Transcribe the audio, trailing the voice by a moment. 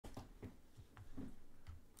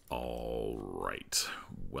Alright,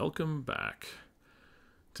 welcome back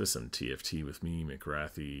to some TFT with me,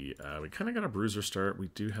 Mcwrathy. We kind of got a bruiser start. We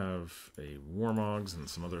do have a Warmogs and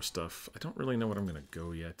some other stuff. I don't really know what I'm going to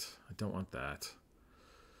go yet. I don't want that.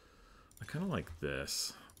 I kind of like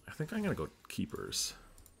this. I think I'm going to go Keepers.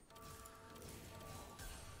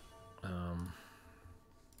 Don't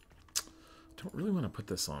really want to put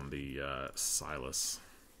this on the Silas.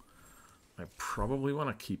 I probably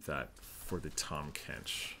want to keep that for the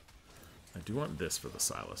Choncc. I do want this for the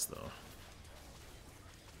Silas, though.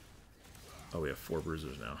 Oh, we have 4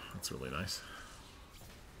 bruisers now. That's really nice.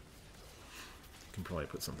 Can probably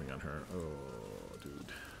put something on her. Oh,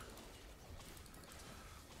 dude.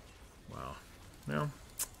 Wow. Well,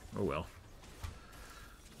 oh well.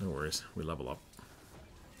 No worries. We level up.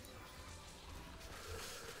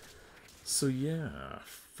 So yeah,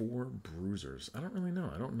 4 bruisers. I don't really know.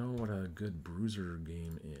 I don't know what a good bruiser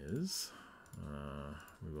game is.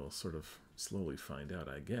 We will sort of slowly find out,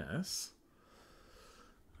 I guess.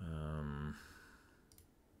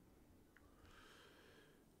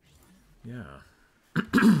 Yeah. I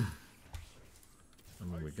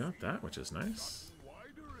mean, we got that, which is nice.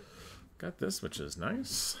 Got this, which is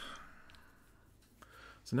nice.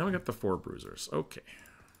 So now we got the 4 bruisers. Okay.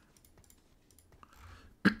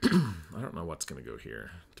 I don't know what's going to go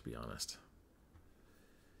here, to be honest.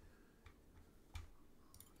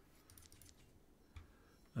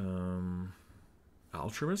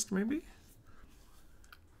 Altruist, maybe?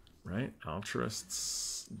 Right?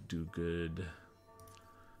 Altruists do good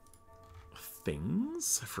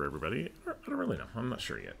things for everybody. I don't really know. I'm not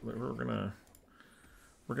sure yet. We're gonna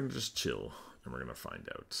just chill and we're gonna find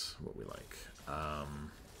out what we like.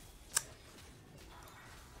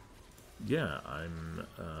 Yeah, I'm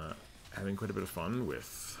having quite a bit of fun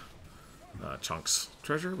with Choncc's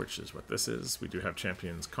treasure, which is what this is. We do have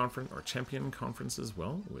Champion Conference as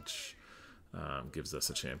well, which gives us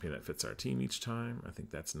a champion that fits our team each time. I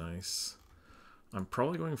think that's nice. I'm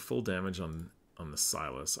probably going full damage on the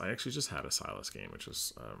Silas. I actually just had a Silas game, which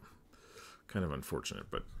is kind of unfortunate,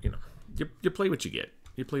 but you know, you play what you get.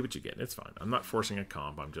 You play what you get. It's fine. I'm not forcing a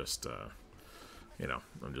comp. I'm just you know,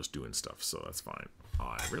 I'm just doing stuff, so that's fine.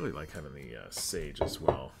 Oh, I really like having the Sage as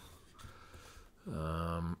well.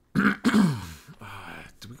 Do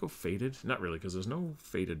we go Fated? Not really, because there's no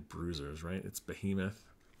Fated bruisers, right? It's Behemoth.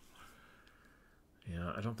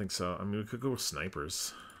 Yeah, I don't think so. I mean, we could go with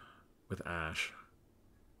Snipers with Ash.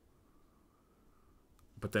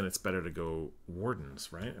 But then it's better to go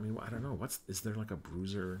Wardens, right? I mean, I don't know. Is there like a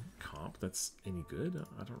bruiser comp that's any good?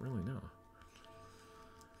 I don't really know.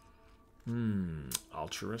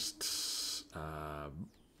 Altruist. I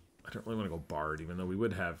don't really want to go Bard, even though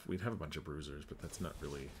we'd have a bunch of bruisers, but that's not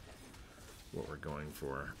really what we're going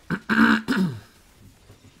for.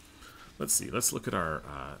 Let's see. Let's look at our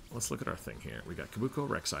thing here. We got Kabuko,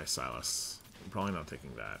 Rek'Sai, Silas. I'm probably not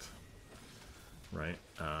taking that. Right?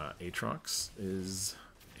 Aatrox is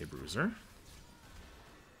a bruiser.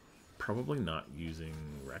 Probably not using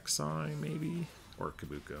Rek'Sai, maybe, or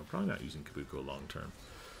Kabuko. Probably not using Kabuko long term.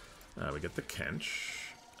 We get the Choncc,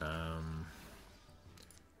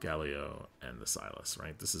 Galio, and the Silas,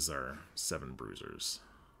 right? This is our 7 bruisers.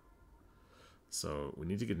 So we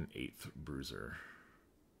need to get an 8th bruiser,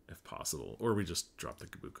 if possible. Or we just drop the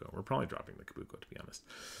Kabuko. We're probably dropping the Kabuko, to be honest.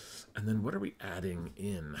 And then what are we adding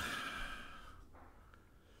in?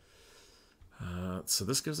 So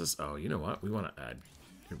this gives us... Oh, you know what? We want to add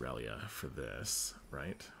Irelia for this,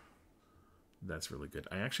 right? That's really good.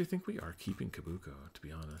 I actually think we are keeping Kabuko, to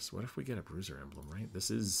be honest. What if we get a bruiser emblem, right?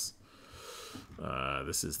 This is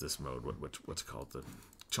this mode, what's called the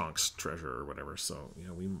Choncc's treasure or whatever. So, you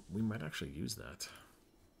know, we might actually use that.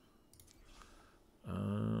 I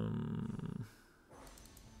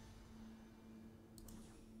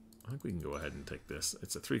think we can go ahead and take this.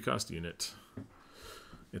 It's a 3-cost unit.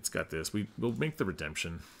 It's got this. We'll make the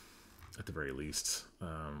redemption at the very least.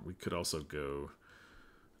 We could also go...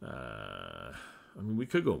 I mean, we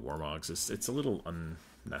could go Warmogs. It's a little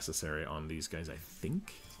unnecessary on these guys, I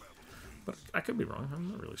think. But I could be wrong. I'm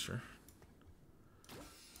not really sure.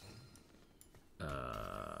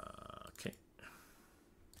 Okay.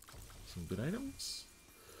 Some good items.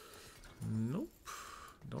 Nope.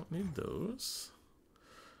 Don't need those.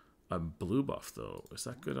 A blue buff, though. Is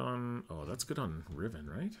that good on... Oh, that's good on Riven,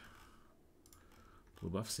 right? Blue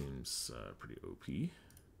buff seems pretty OP.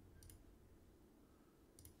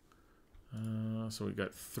 So we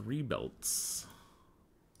got 3 belts.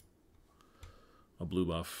 A blue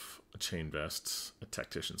buff, a chain vest, a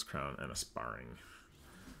tactician's crown, and a sparring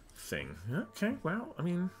thing. Okay, well, I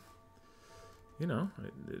mean, you know,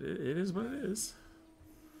 it is what it is.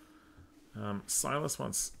 Silas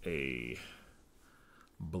wants a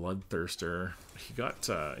Bloodthirster. He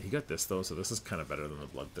got this though, so this is kind of better than the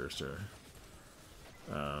Bloodthirster.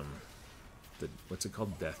 What's it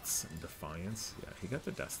called? Death's Defiance? Yeah, he got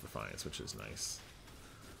the Death's Defiance, which is nice.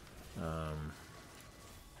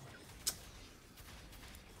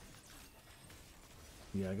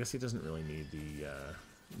 Yeah, I guess he doesn't really need the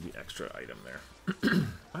extra item there.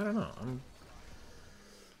 I don't know. I'm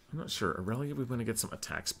not sure. Aurelia, we want to get some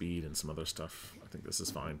attack speed and some other stuff. I think this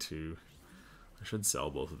is fine too. I should sell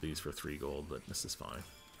both of these for 3 gold, but this is fine.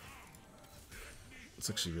 It's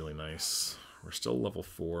actually really nice. We're still level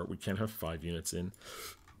 4. We can't have 5 units in,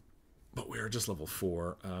 but we are just level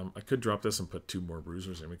 4. I could drop this and put 2 more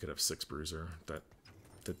bruisers in. We could have 6 bruiser. That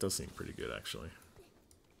does seem pretty good, actually.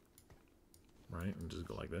 Right? And just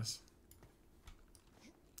go like this.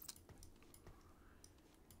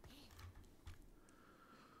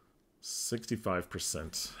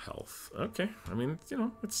 %65 health. Okay. I mean, you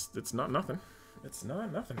know, it's not nothing. It's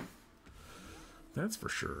not nothing. That's for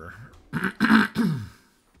sure.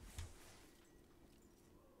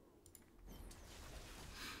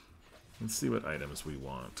 Let's see what items we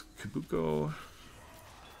want. Kabuko.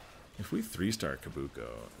 If we 3-star Kabuko,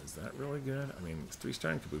 is that really good? I mean,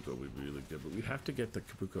 3-star Kabuko would be really good, but we have to get the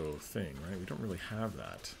Kabuko thing, right? We don't really have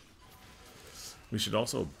that. We should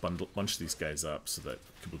also bunch these guys up so that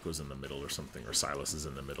Kabuko's in the middle or something, or Silas is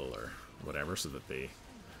in the middle or whatever, so that they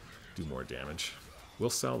do more damage. We'll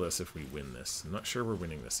sell this if we win this. I'm not sure we're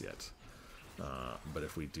winning this yet. But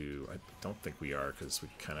if we do, I don't think we are, because we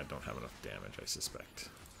kind of don't have enough damage, I suspect.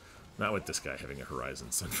 Not with this guy having a Horizon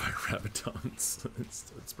Sunfire Rabadons.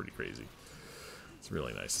 It's pretty crazy. It's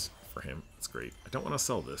really nice for him. It's great. I don't want to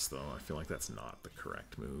sell this, though. I feel like that's not the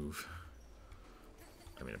correct move.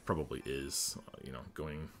 I mean, it probably is. You know,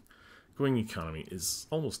 going economy is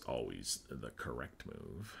almost always the correct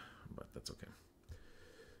move, but that's okay.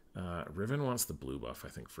 Riven wants the blue buff, I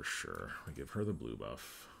think, for sure. We give her the blue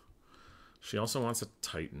buff. She also wants a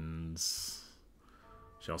Titans.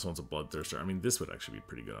 She also wants a Bloodthirster. I mean, this would actually be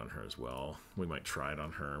pretty good on her as well. We might try it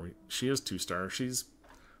on her. She is 2-star. She's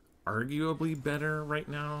arguably better right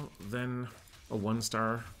now than a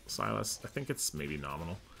 1-star Silas. I think it's maybe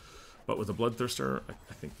nominal. But with a Bloodthirster,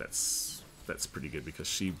 I think that's pretty good because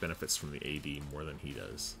she benefits from the AD more than he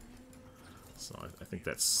does. So I think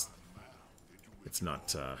it's not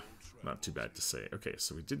too bad to say. Okay,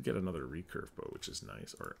 so we did get another recurve bow, which is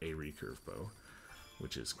nice, or a recurve bow,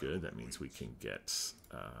 which is good. That means we can get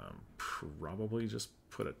probably just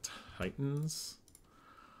put a Titans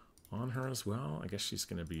on her as well. I guess she's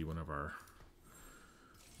going to be one of our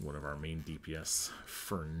main DPS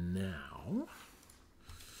for now.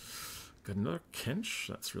 Got another Kench.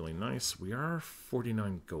 That's really nice. We are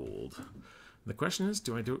 49 gold. The question is,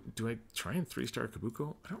 do I try and 3-star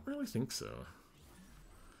Kabuko? I don't really think so.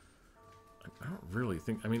 I don't really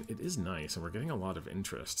think. I mean, it is nice, and we're getting a lot of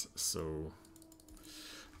interest, so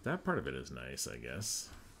that part of it is nice, I guess.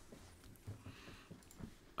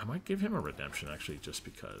 I might give him a redemption, actually, just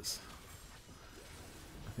because.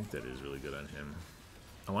 I think that is really good on him.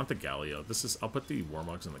 I want the Galio. I'll put the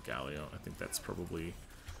Warmogs on the Galio. I think that's probably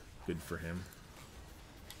good for him.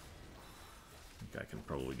 I think I can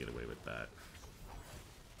probably get away with that.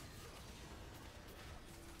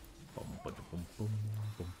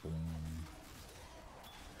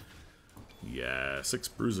 Yeah, 6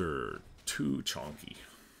 Bruiser, 2 Choncc.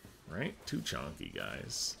 Right? 2 Choncc,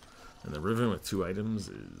 guys. And the Riven with 2 items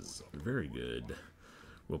is very good.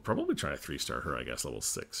 We'll probably try to 3-star her, I guess, level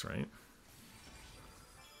 6, right?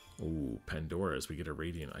 Ooh, Pandora's. We get a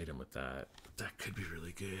Radiant item with that. That could be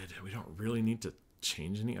really good. We don't really need to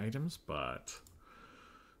change any items, but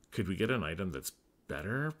could we get an item that's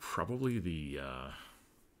better? Probably the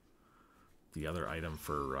other item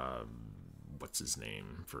for, what's his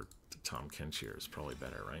name? For Tom Kench here is probably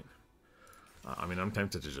better, right? I mean, I'm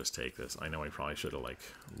tempted to just take this. I know I probably should have, like,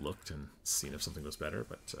 looked and seen if something was better,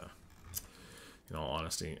 but in all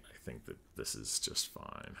honesty, I think that this is just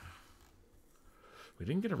fine. We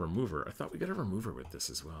didn't get a remover. I thought we got a remover with this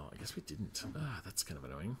as well. I guess we didn't. That's kind of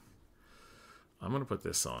annoying. I'm going to put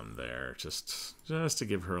this on there just to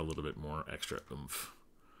give her a little bit more extra oomph.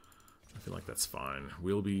 I feel like that's fine.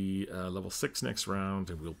 We'll be level 6 next round,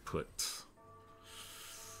 and we'll put...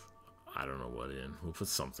 I don't know what in. We'll put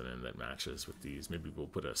something in that matches with these. Maybe we'll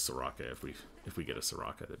put a Soraka if we get a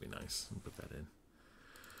Soraka. That'd be nice. We'll put that in.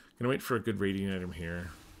 Gonna wait for a good Radiant item here.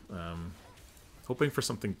 Hoping for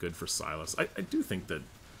something good for Silas. I do think that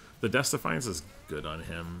the Death Defiance is good on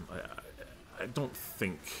him. I don't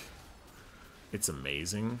think it's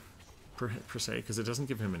amazing per se, because it doesn't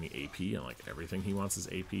give him any AP, and like everything he wants is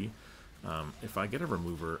AP. If I get a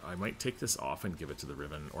remover, I might take this off and give it to the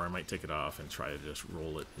Riven, or I might take it off and try to just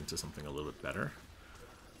roll it into something a little bit better.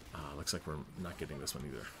 Looks like we're not getting this one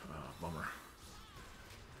either. Bummer.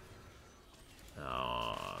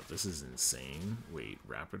 This is insane. Wait,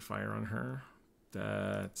 rapid fire on her?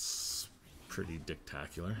 That's pretty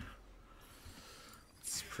dictacular.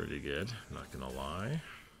 It's pretty good, not gonna lie.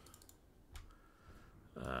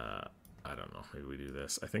 I don't know, maybe we do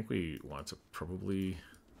this. I think we want to probably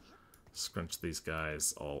scrunch these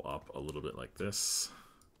guys all up a little bit like this.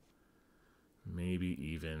 Maybe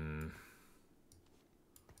even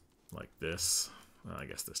like this. Well, I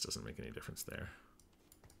guess this doesn't make any difference there.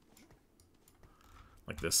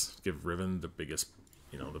 Like this. Give Riven the biggest,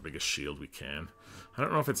 you know, the biggest shield we can. I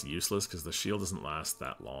don't know if it's useless because the shield doesn't last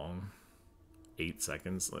that long. 8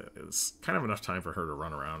 seconds. It's kind of enough time for her to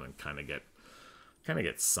run around and kind of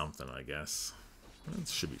get something, I guess. It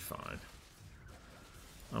should be fine.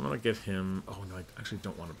 I'm gonna get him. Oh no, I actually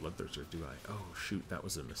don't want a Bloodthirster, do I? Oh shoot, that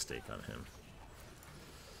was a mistake on him.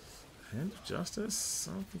 Hand of Justice?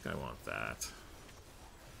 I don't think I want that.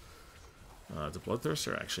 The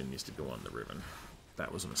Bloodthirster actually needs to go on the Riven.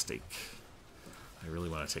 That was a mistake. I really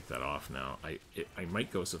want to take that off now. I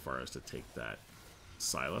might go so far as to take that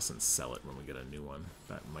Silas and sell it when we get a new one.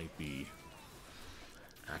 That might be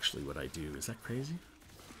actually what I do. Is that crazy?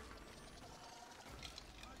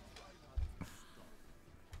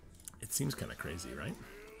 It seems kind of crazy, right?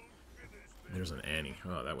 There's an Annie.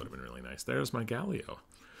 Oh, that would have been really nice. There's my Galio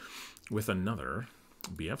with another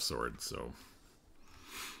BF sword, so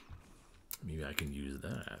maybe I can use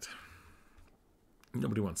that.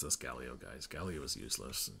 Nobody wants this Galio, guys. Galio is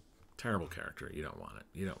useless. Terrible character. You don't want it.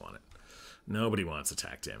 You don't want it. Nobody wants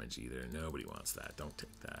attack damage either. Nobody wants that. Don't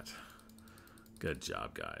take that. Good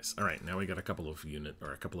job, guys. All right, now we got a couple of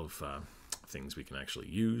things we can actually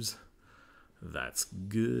use. That's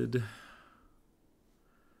good.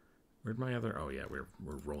 Where'd my other... Oh, yeah, we're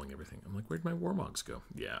rolling everything. I'm like, where'd my Warmogs go?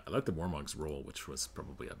 Yeah, I let the Warmogs roll, which was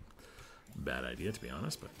probably a bad idea, to be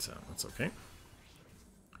honest, but that's okay.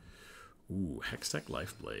 Ooh, Hextech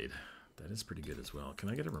Lifeblade. That is pretty good as well. Can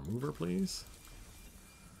I get a remover, please?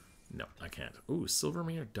 No, I can't. Ooh,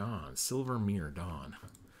 Silvermere Dawn. Silvermere Dawn.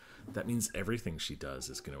 That means everything she does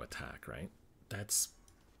is going to attack, right? That's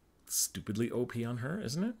stupidly OP on her,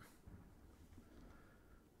 isn't it?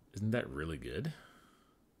 Isn't that really good?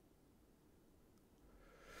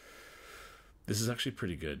 This is actually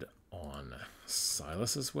pretty good on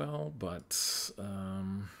Silas as well, but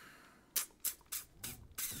I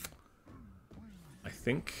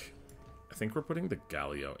think we're putting the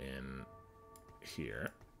Galio in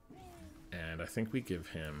here, and I think we give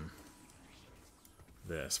him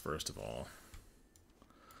this first of all.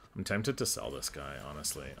 I'm tempted to sell this guy,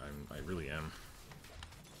 honestly. I really am.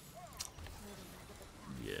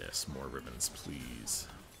 Yes, more ribbons, please.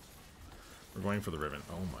 We're going for the Riven.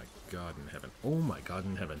 Oh my god in heaven. Oh my god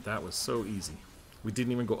in heaven. That was so easy. We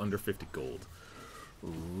didn't even go under 50 gold.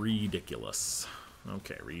 Ridiculous.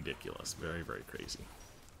 Okay, ridiculous. Very, very crazy.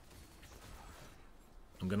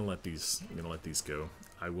 I'm gonna let these go.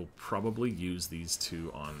 I will probably use these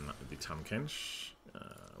two on the Choncc.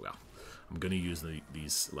 Well, I'm gonna use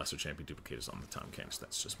these lesser champion duplicators on the Choncc.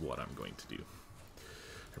 That's just what I'm going to do.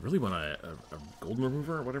 I really want a golden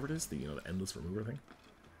remover or whatever it is, the endless remover thing.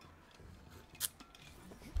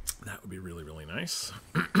 That would be really, really nice.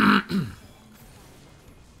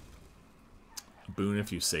 Boon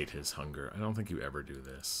if you sate his hunger. I don't think you ever do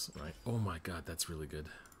this, right? Oh my god, that's really good.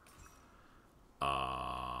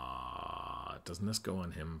 Doesn't this go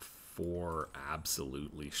on him for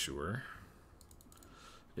absolutely sure?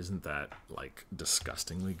 Isn't that, like,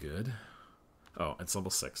 disgustingly good? Oh, it's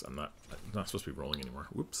level 6. I'm not supposed to be rolling anymore.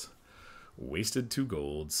 Whoops. Wasted 2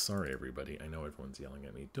 gold. Sorry, everybody. I know everyone's yelling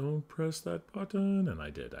at me. Don't press that button. And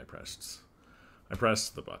I did. I pressed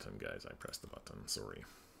the button, guys. I pressed the button. Sorry.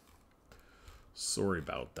 Sorry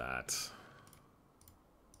about that.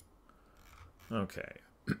 Okay.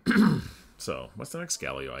 So, what's the next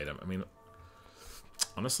Galio item? I mean,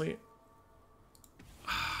 honestly,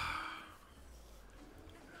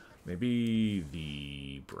 maybe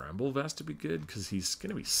the Bramble Vest would be good, because he's going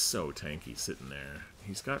to be so tanky sitting there.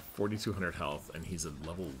 He's got 4,200 health, and he's a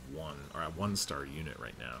level 1, or a 1-star unit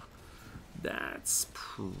right now. That's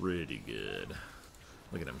pretty good.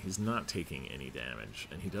 Look at him. He's not taking any damage,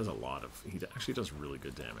 and he does a lot of... He actually does really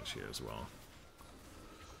good damage here as well.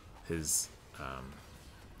 His...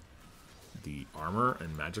 the armor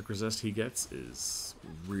and magic resist he gets is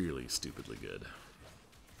really stupidly good.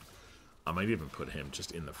 I might even put him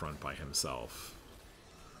just in the front by himself.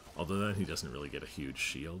 Although then he doesn't really get a huge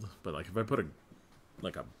shield. But like if I put a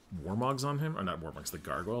like a Warmogs on him, or not Warmogs, the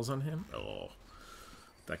Gargoyles on him, oh,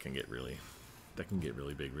 that can get really big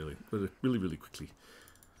really quickly.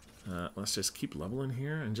 Let's just keep leveling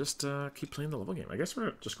here and just keep playing the level game. I guess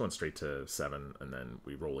we're just going straight to 7 and then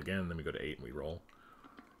we roll again, then we go to 8 and we roll.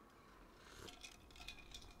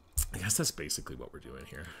 I guess that's basically what we're doing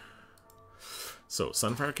here. So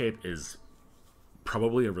Sunfire Cape is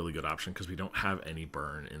probably a really good option because we don't have any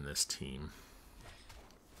burn in this team.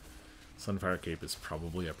 Sunfire Cape is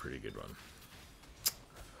probably a pretty good one.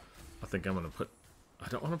 I think I'm going to put... I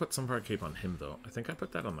don't want to put Sunfire Cape on him, though. I think I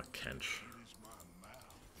put that on the Choncc.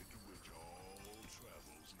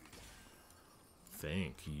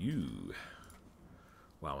 Thank you.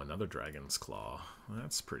 Wow, another Dragon's Claw.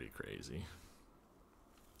 That's pretty crazy.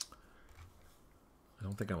 I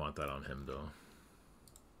don't think I want that on him, though.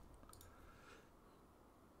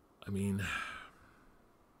 I mean...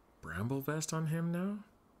 Bramble Vest on him now?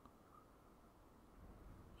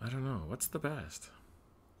 I don't know. What's the best?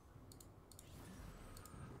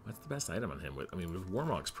 What's the best item on him? I mean, with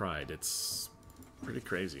Warmog's Pride, it's pretty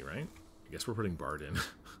crazy, right? I guess we're putting Bard in.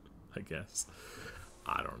 I guess.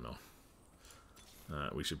 I don't know.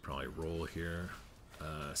 We should probably roll here.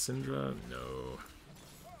 Syndra, no.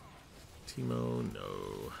 Teemo,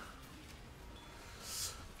 no.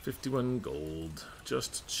 51 gold.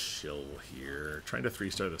 Just chill here. Trying to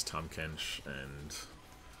 3-star this Choncc, and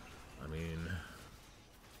I mean,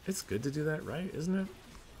 it's good to do that, right? Isn't it?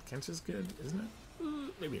 Choncc is good, isn't it?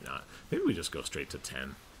 Maybe not. Maybe we just go straight to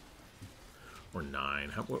 10 or 9.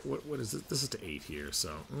 What is it? This is to 8 here,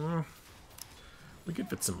 so we could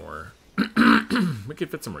fit some more. We could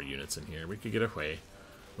fit some more units in here. We could get away.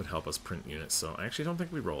 Would help us print units. So I actually don't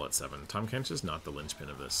think we roll at 7. Choncc is not the linchpin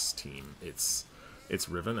of this team. It's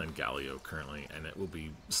Riven and Galio currently, and it will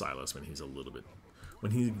be Silas when he's a little bit,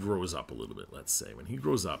 when he grows up a little bit. Let's say when he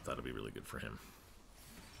grows up, that'll be really good for him.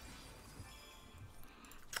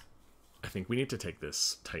 I think we need to take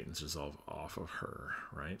this Titan's Resolve off of her,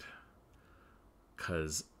 right?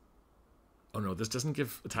 Because, oh no, this doesn't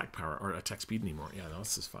give attack power or attack speed anymore. Yeah, no,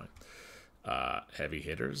 this is fine. Heavy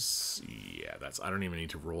hitters, yeah, I don't even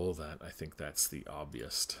need to roll that. I think that's the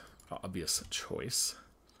obvious choice.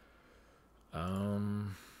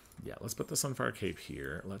 Yeah, let's put the Sunfire Cape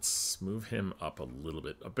here. Let's move him up a little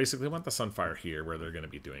bit. Basically, I want the Sunfire here where they're going to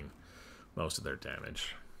be doing most of their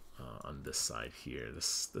damage. On this side here.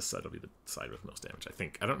 This side will be the side with most damage, I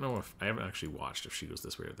think. I don't know if... I haven't actually watched if she goes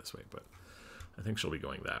this way or this way, but I think she'll be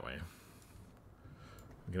going that way.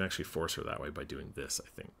 We can actually force her that way by doing this, I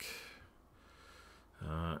think.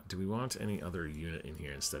 Do we want any other unit in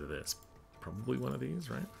here instead of this? Probably one of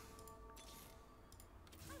these, right?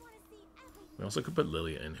 We also could put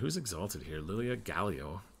Lilia in. Who's exalted here? Lilia,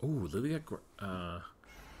 Galio. Oh, Lilia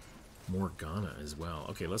Morgana as well.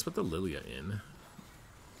 Okay, let's put the Lilia in.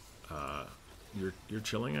 You're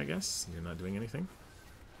chilling, I guess? You're not doing anything?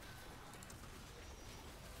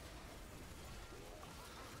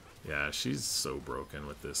 Yeah, she's so broken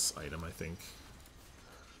with this item, I think.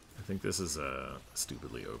 I think this is a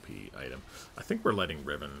stupidly OP item. I think we're letting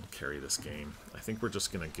Riven carry this game. I think we're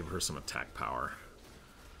just going to give her some attack power.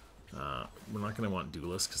 We're not going to want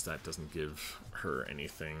Duelist because that doesn't give her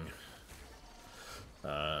anything.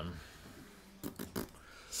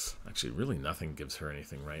 Actually, really nothing gives her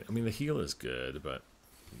anything, right? I mean, the heal is good, but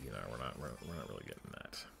you know, we're not really getting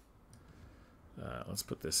that. Let's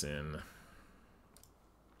put this in.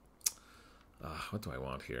 What do I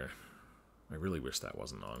want here? I really wish that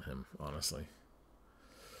wasn't on him, honestly.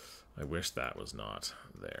 I wish that was not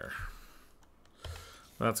there.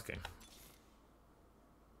 That's okay.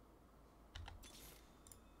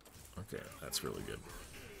 Okay, that's really good.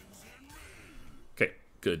 Okay,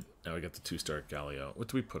 good. Now we got the 2-star Galio. What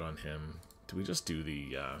do we put on him? Do we just do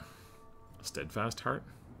the Steadfast Heart?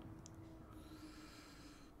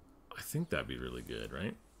 I think that'd be really good,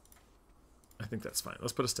 right? I think that's fine.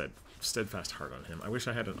 Let's put a Steadfast Heart on him. I wish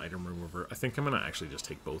I had an item remover. I think I'm going to actually just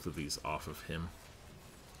take both of these off of him.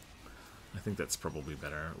 I think that's probably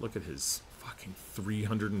better. Look at his fucking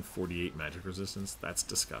 348 magic resistance. That's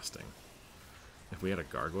disgusting. If we had a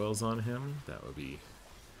Gargoyles on him, that would be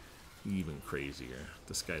even crazier.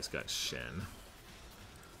 This guy's got Shen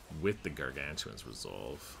with the Gargantuan's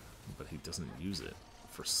Resolve, but he doesn't use it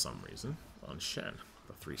for some reason on Shen,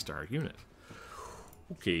 the 3-star unit.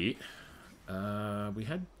 Okay. We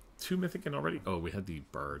had 2 Mythic in already. Oh, we had the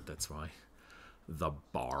Bard, that's why. The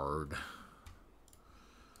Bard.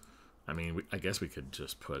 I mean, I guess we could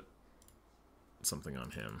just put something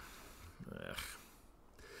on him. Ugh.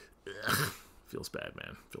 Ugh. Feels bad,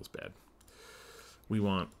 man. Feels bad. We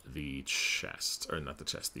want the chest, or not the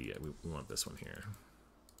chest, we want this one here.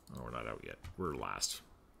 Oh, we're not out yet. We're last.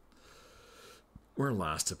 We're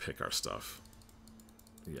last to pick our stuff.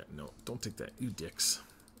 Yeah, no, don't take that, you dicks.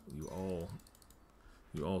 You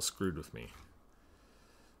all screwed with me.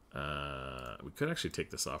 We could actually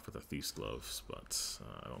take this off with a thief's gloves, but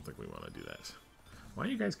I don't think we want to do that. Why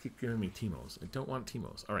do you guys keep giving me Teemos? I don't want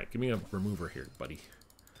Teemos. All right, give me a remover here, buddy.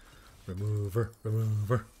 Remover.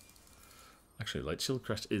 Actually, Light Shield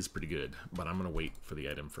Crest is pretty good, but I'm gonna wait for the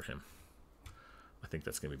item for him. I think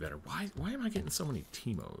that's gonna be better. Why am I getting so many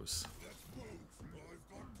Teemos?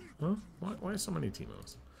 Huh? Why so many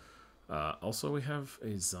Teemos? Also, we have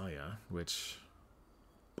a Zaya, which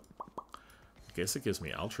I guess it gives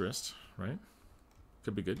me Altruist, right?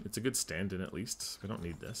 Could be good. It's a good stand-in at least. We don't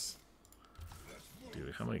need this.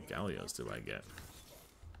 Dude, how many Galios do I get?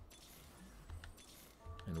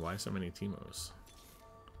 And why so many Teemos?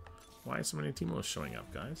 Why so many Teemos showing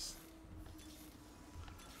up, guys?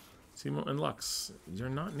 Teemo and Lux, you're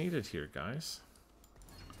not needed here, guys.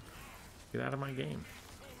 Get out of my game.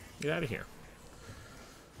 Get out of here.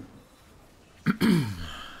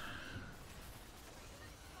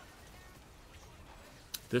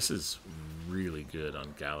 This is really good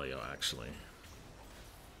on Galio, actually.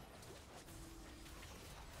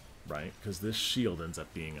 Right? Because this shield ends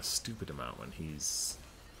up being a stupid amount when he's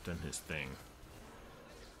done his thing.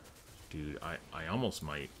 Dude, I almost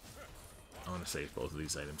might... I want to save both of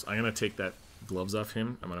these items. I'm going to take that gloves off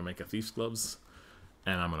him. I'm going to make a thief's gloves.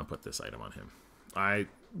 And I'm going to put this item on him.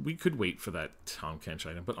 We could wait for that Choncc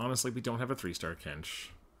item, but honestly, we don't have a 3-star Choncc.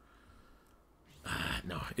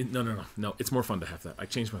 No. It's more fun to have that. I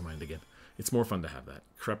changed my mind again. It's more fun to have that.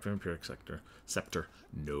 Corrupt Vampiric Scepter.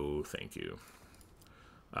 No, thank you.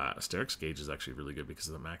 Asterix Gauge is actually really good because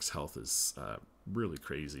the max health is really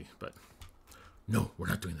crazy, but no, we're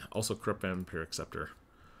not doing that. Also, Corrupt Vampiric Scepter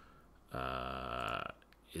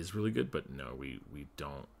is really good, but no, we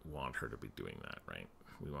don't want her to be doing that, right?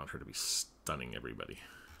 We want her to be stunning everybody.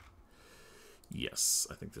 Yes,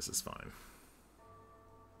 I think this is fine.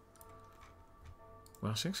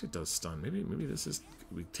 Well, she actually does stun. Maybe this is...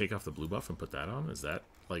 We take off the blue buff and put that on? Is that,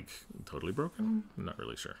 like, totally broken? I'm not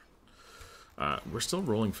really sure. We're still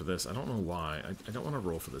rolling for this. I don't know why. I don't want to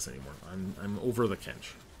roll for this anymore. I'm over the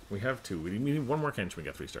Choncc. We have two. We need one more Choncc. We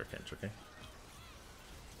get 3-star Choncc, okay?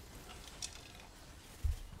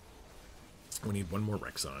 We need one more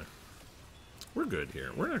Rek'Sai. We're good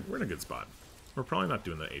here. We're in a good spot. We're probably not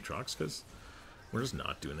doing the Aatrox because we're just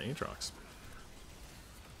not doing the Aatrox.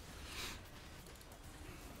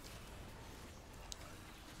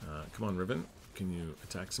 Come on, Riven. Can you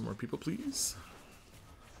attack some more people, please?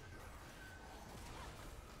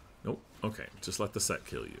 Nope. Okay, just let the set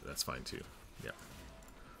kill you. That's fine, too. Yeah.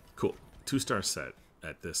 Cool. 2-star set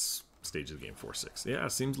at this stage of the game, 4-6. Yeah,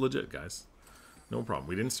 seems legit, guys. No problem.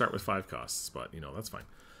 We didn't start with 5 costs, but, you know, that's fine.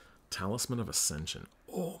 Talisman of Ascension.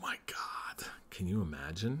 Oh, my God. Can you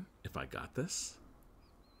imagine if I got this?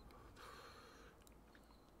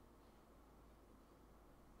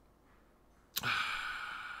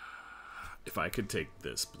 If I could take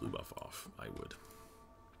this blue buff off, I would.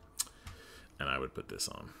 And I would put this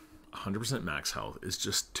on. 100% max health is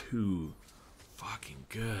just too fucking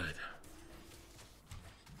good.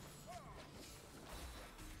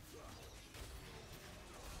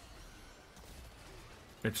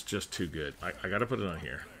 It's just too good. I gotta put it on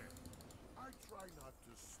here.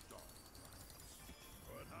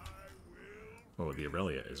 Oh, the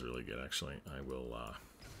Aurelia is really good, actually. I will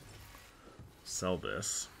sell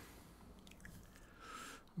this.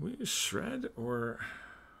 We use Shred or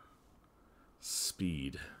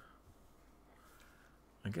Speed?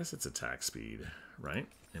 I guess it's attack speed, right?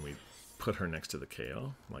 And we put her next to the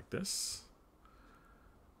KO like this.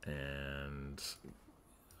 And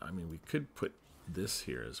I mean, we could put this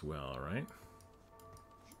here as well, right?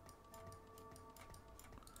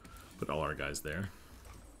 Put all our guys there.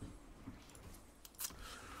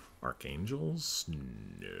 Archangels?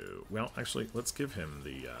 No. Well, actually, let's give him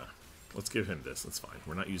the... let's give him this. That's fine.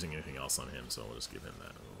 We're not using anything else on him, so we'll just give him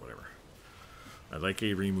that or whatever. I'd like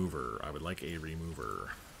a remover. I would like a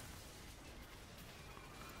remover.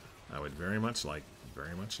 I would very much like a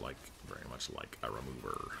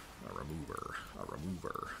remover. A remover. A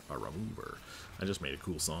remover. A remover. I just made a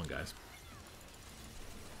cool song, guys.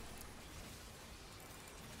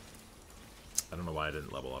 I don't know why I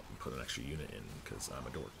didn't level up and put an extra unit in, because I'm a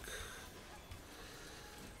dork.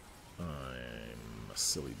 I'm a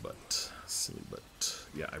silly butt. Silly butt.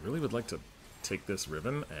 Yeah, I really would like to take this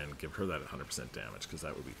Riven and give her that 100% damage, because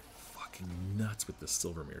that would be fucking nuts with this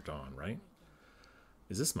Silvermere Dawn, right?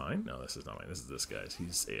 Is this mine? No, this is not mine. This is this guy's.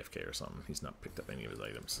 He's AFK or something. He's not picked up any of his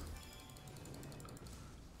items.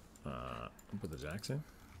 Put the Jax in.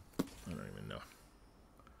 I don't even know.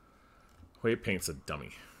 Hui Paint's a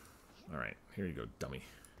dummy. Alright, here you go, dummy.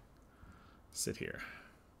 Sit here.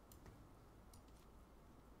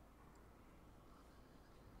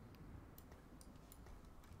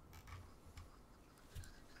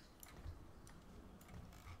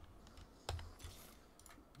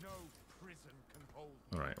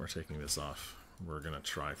 Alright, we're taking this off. We're gonna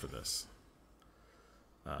try for this.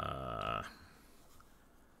 I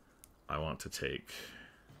want to take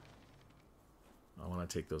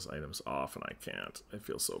those items off and I can't. I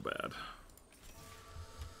feel so bad.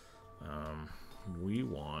 We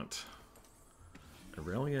want...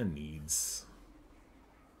 Aurelia needs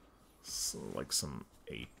like some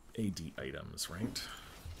AD items, right?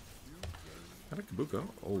 Got a Kabuko?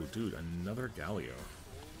 Oh, dude, another Galio.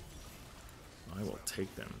 I will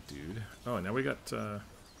take them, dude. Oh, and now we got...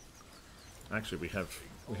 actually, we have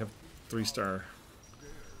 3-star...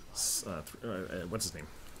 what's his name?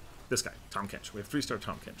 This guy, Choncc. We have 3-star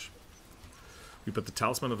Choncc. We put the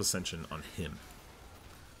Talisman of Ascension on him.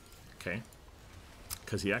 Okay?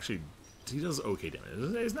 Because he does okay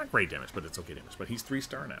damage. It's not great damage, but it's okay damage. But he's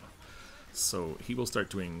 3-star now. So he will start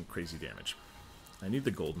doing crazy damage. I need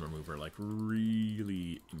the Golden Remover, like,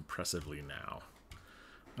 really impressively now.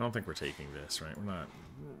 I don't think we're taking this, right?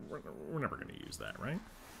 We're never going to use that, right?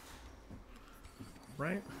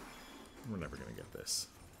 Right? We're never going to get this.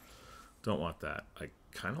 Don't want that. I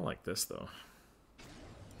kind of like this, though.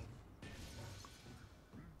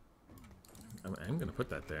 I'm going to put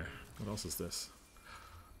that there. What else is this?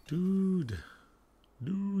 Dude.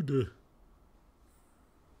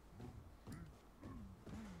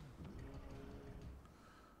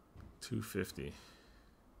 250.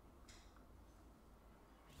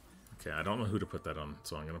 Okay, I don't know who to put that on,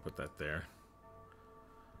 so I'm gonna put that there.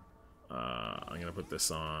 I'm gonna put this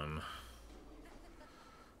on.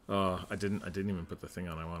 Oh, I didn't even put the thing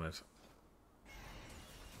on I wanted.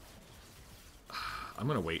 I'm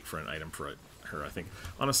gonna wait for an item for her. I think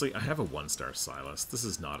honestly, I have a 1-star Silas. This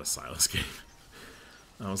is not a Silas game.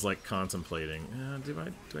 I was like contemplating. Do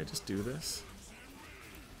I just do this?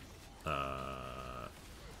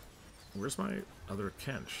 Where's my other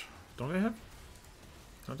Kench? Don't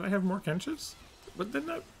I have more Kenches? But then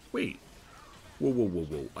that... Wait.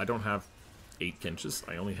 Whoa. I don't have 8 Kenches.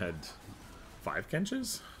 I only had 5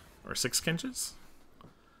 Kenches? Or 6 Kenches?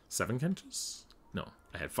 7 Kenches? No,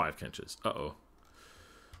 I had 5 Kenches. Uh-oh.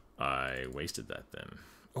 I wasted that then.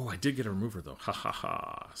 Oh, I did get a remover though. Ha ha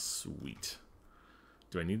ha. Sweet.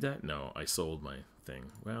 Do I need that? No, I sold my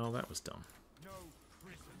thing. Well, that was dumb.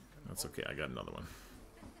 That's okay, I got another one.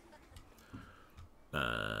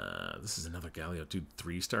 This is another Galio. Dude,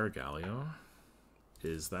 3-star Galio?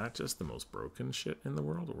 Is that just the most broken shit in the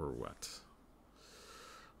world, or what?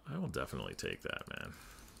 I will definitely take that, man.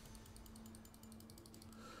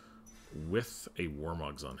 With a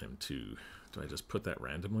Warmogs on him, too. Do I just put that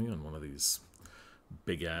randomly on one of these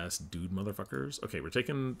big-ass dude motherfuckers? Okay, we're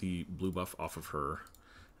taking the blue buff off of her,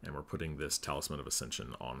 and we're putting this Talisman of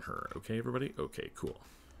Ascension on her. Okay, everybody? Okay, cool.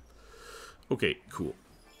 Okay, cool.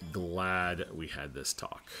 Glad we had this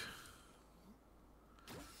talk.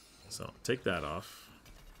 So, take that off.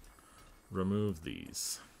 Remove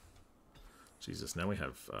these. Jesus, now we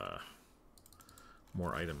have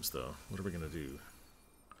more items, though. What are we going to do?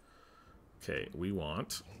 Okay, we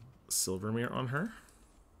want Silvermere on her.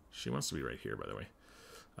 She wants to be right here, by the way.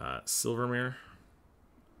 Silvermere.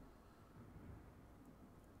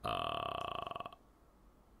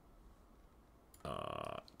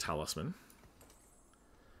 Talisman.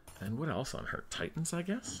 And what else on her? Titans, I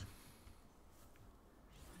guess?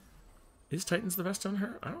 Is Titans the best on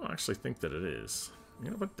her? I don't actually think that it is. I'm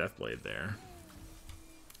going to put Deathblade there.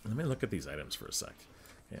 Let me look at these items for a sec.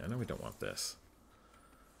 Yeah, I know we don't want this.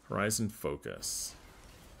 Horizon Focus.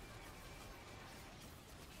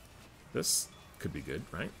 This could be good,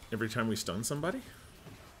 right? Every time we stun somebody?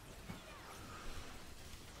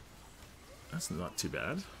 That's not too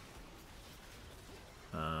bad.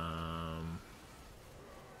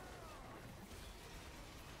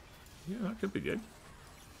 Yeah, that could be good.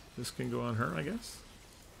 This can go on her, I guess.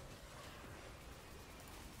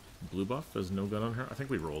 Blue buff is no good on her. I think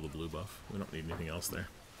we roll the blue buff. We don't need anything else there.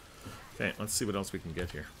 Okay, let's see what else we can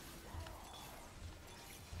get here.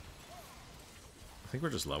 I think we're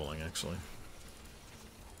just leveling, actually.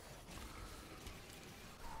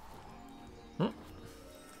 Oh.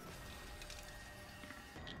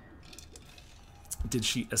 Did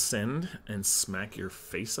she ascend and smack your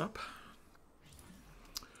face up?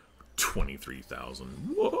 23,000.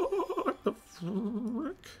 What the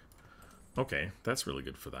frick? Okay, that's really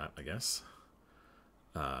good for that, I guess.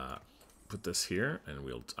 Put this here, and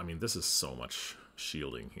we'll... I mean, this is so much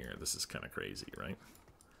shielding here. This is kind of crazy, right?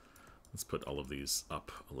 Let's put all of these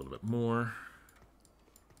up a little bit more.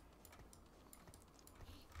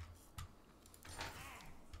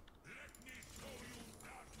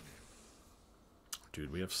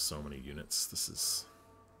 Dude, we have so many units. This is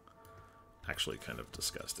actually kind of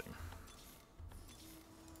disgusting.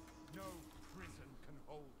 No prison can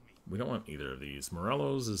hold me. We don't want either of these.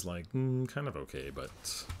 Morello's is like, kind of okay, but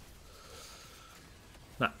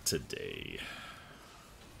not today.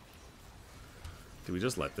 Do we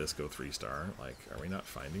just let this go 3-star? Like, are we not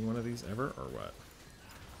finding one of these ever, or what?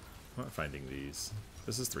 I'm not finding these.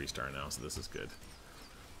 This is 3-star now, so this is good.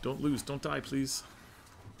 Don't lose. Don't die, please.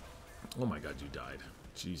 Oh my god, you died.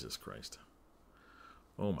 Jesus Christ.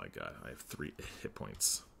 Oh my god, I have 3 hit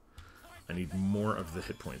points. I need more of the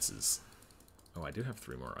hit points. Oh, I do have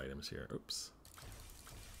 3 more items here. Oops.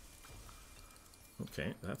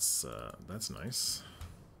 Okay, that's nice.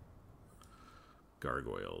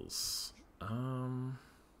 Gargoyles. I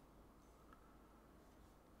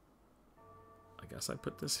guess I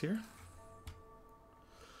put this here.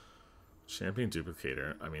 Champion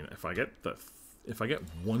duplicator. I mean, if I get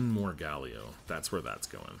one more Galio, that's where that's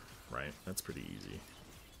going, right? That's pretty easy.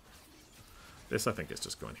 This, I think, is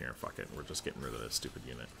just going here. Fuck it. We're just getting rid of this stupid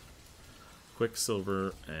unit.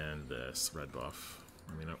 Quicksilver and this red buff.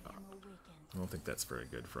 I mean, I don't think that's very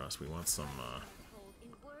good for us. We want some...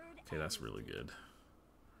 Okay, that's really good.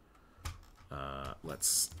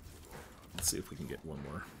 Let's see if we can get one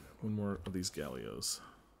more of these Galios.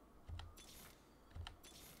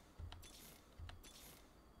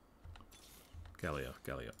 Galio.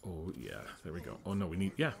 Oh yeah, there we go. Oh no, we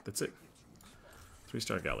need, yeah, that's it.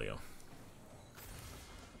 3-star Galio.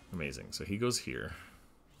 Amazing. So he goes here.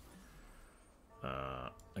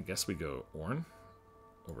 I guess we go Ornn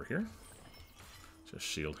over here. Just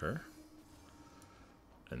shield her.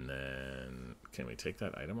 And then, can we take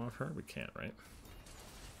that item off her? We can't, right?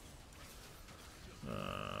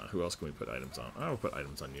 Who else can we put items on? I will put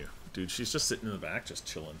items on you. Dude, she's just sitting in the back, just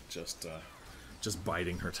chilling, just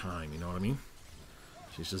biding her time, you know what I mean?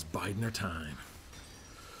 She's just biding her time.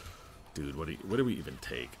 Dude, what do we even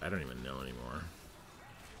take? I don't even know anymore.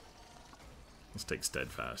 Let's take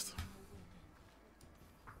Steadfast.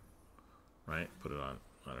 Right? Put it on.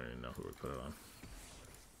 I don't even know who we put it on.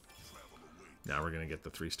 Now we're going to get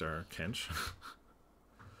the 3-star Choncc.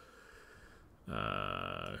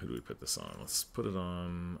 Who do we put this on? Let's put it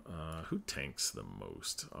on... who tanks the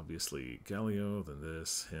most? Obviously Galio, then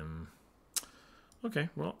this, him. Okay,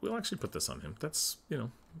 well, we'll actually put this on him. That's, you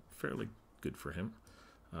know, fairly good for him.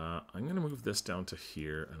 I'm going to move this down to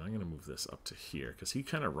here, and I'm going to move this up to here, because he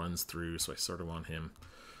kind of runs through, so I sort of want him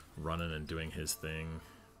running and doing his thing.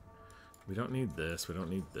 We don't need this. We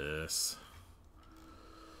don't need this.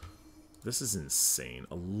 This is insane.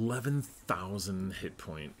 11,000 hit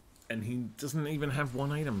point, and he doesn't even have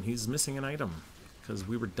one item. He's missing an item, because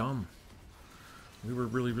we were dumb. We were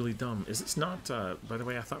really, really dumb. Is this not, by the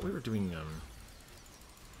way, I thought we were doing,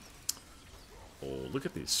 oh, look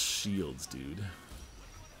at these shields, dude.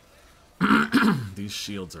 These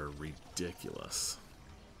shields are ridiculous.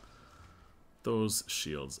 Those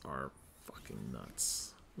shields are fucking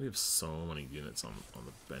nuts. We have so many units on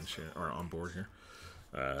the bench here, or on board here.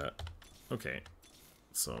 Okay,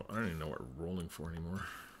 so I don't even know what we're rolling for anymore.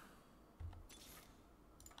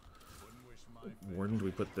 Warden, do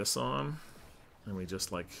we put this on? And we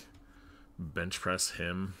just, like, bench press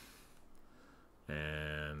him.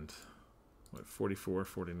 And, what, 44,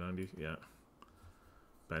 40, 90? Yeah.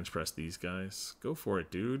 Bench press these guys. Go for it,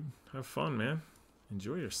 dude. Have fun, man.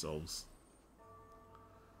 Enjoy yourselves.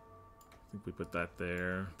 I think we put that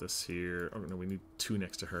there. This here. Oh, no, we need 2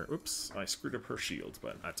 next to her. Oops, I screwed up her shield,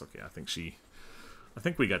 but that's okay. I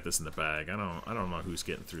think we got this in the bag. I don't know who's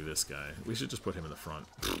getting through this guy. We should just put him in the front.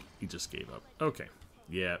 He just gave up. Okay.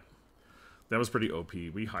 Yeah. That was pretty OP.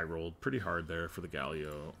 We high rolled pretty hard there for the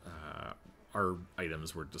Galio. Our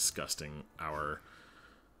items were disgusting. Our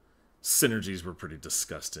synergies were pretty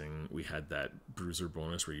disgusting. We had that bruiser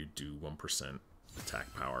bonus where you do 1%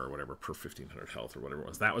 attack power or whatever per 1500 health or whatever it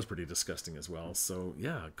was. That was pretty disgusting as well. So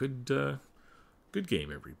yeah, good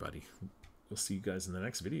game, everybody. We'll see you guys in the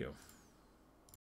next video.